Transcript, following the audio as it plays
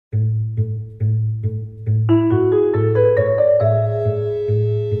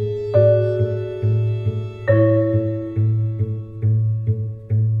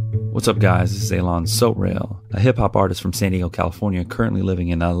What's up, guys? This is Élansoreal, a hip-hop artist from San Diego, California, currently living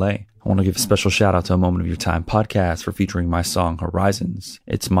in LA. I want to give a special shout out to A Moment of Your Time podcast for featuring my song Horizons.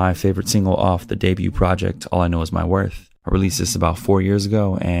 It's my favorite single off the debut project, All I Know Is My Worth. I released this about 4 years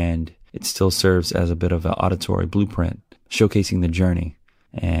ago, and it still serves as a bit of an auditory blueprint, showcasing the journey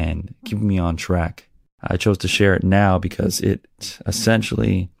and keeping me on track. I chose to share it now because it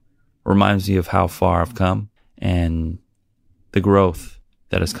essentially reminds me of how far I've come and the growth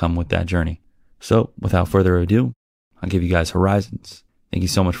that has come with that journey. So, without further ado, I'll give you guys Horizons. Thank you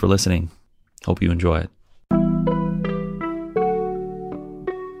so much for listening. Hope you enjoy it.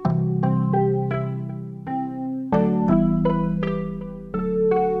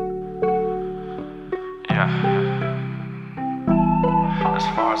 Yeah. As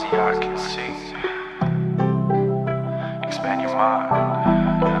far as the eye can see, expand your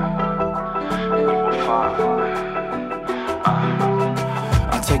mind, yeah, and you will find.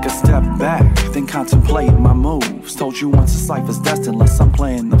 Take a step back, then contemplate my moves. Told you once this life is destined, unless I'm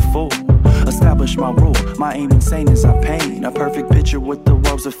playing the fool. Establish my rule, my aim insane as I paint a perfect picture with the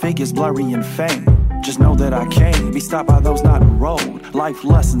rows of figures blurry and faint. Just know that I can't be stopped by those not enrolled. Life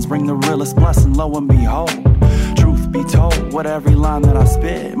lessons bring the realest blessing, lo and behold. Truth be told, with every line that I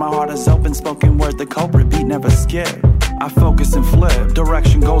spit, my heart is open, spoken word, the culprit beat never skip. I focus and flip,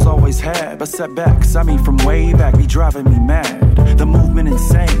 direction goals always had, but setbacks, I mean from way back, be driving me mad. The movement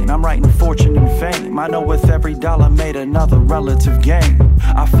insane, I'm writing fortune and fame. I know with every dollar made another relative gain.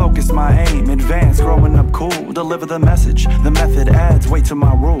 I focus my aim, advance, growing up cool. Deliver the message, the method adds weight to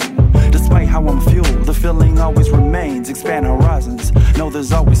my rule. Despite how I'm fueled, the feeling always remains. Expand horizons, know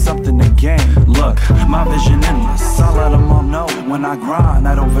there's always something to gain. Look, my vision endless, I let them all know. When I grind,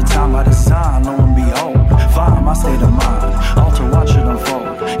 that overtime by design, lo and behold, find my state of mind, alter, watch it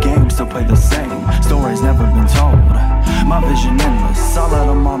unfold. Games still play the same, stories never been told. My vision endless, I let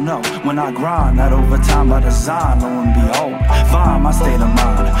them all know. When I grind, that overtime by design, lo and behold, find my state of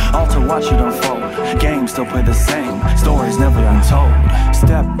mind, alter, watch it unfold. Games still play the same, stories never been told.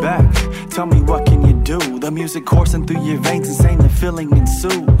 Step back, tell me what can you do? The music coursing through your veins, insane, the feeling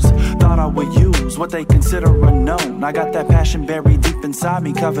ensues. Thought I would use what they consider unknown. I got that passion buried deep inside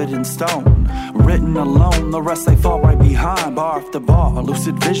me, covered in stone. Written alone, the rest they fall right behind. Bar after bar,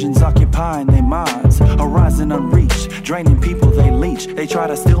 lucid visions occupying their minds. Horizon unreached, draining people they leech. They try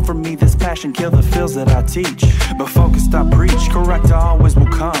to steal from me this passion, kill the feels that I teach. But focused I preach, correct I always will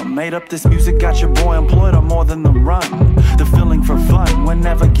come. Made up this music, got your boy employed on more than the run. The feeling for fun, when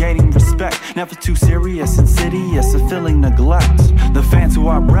navigating respect. Never too serious, insidious, a feeling neglect. The fans who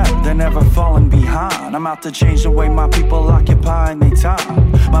I rep, they're never falling behind. I'm out to change the way my people occupying their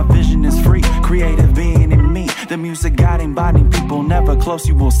time. My vision is free, creative being in me. The music guiding, binding people, never close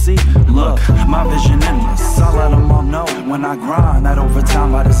you will see. Look, my vision endless, I let them all know. When I grind, that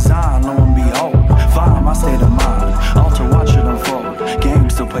overtime by design, lo and behold, find my state of mind, alter, watch it unfold.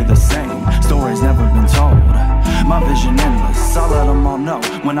 Games still play the same, stories never been told. My vision endless, I let them all know.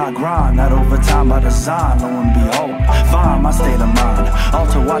 When I grind, that overtime by design, lo and behold, find my state of mind,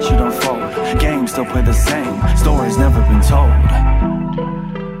 alter, watch it unfold. Games still play the same, stories never been told.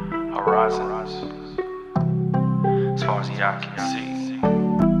 Horizons, as far as the eye can see.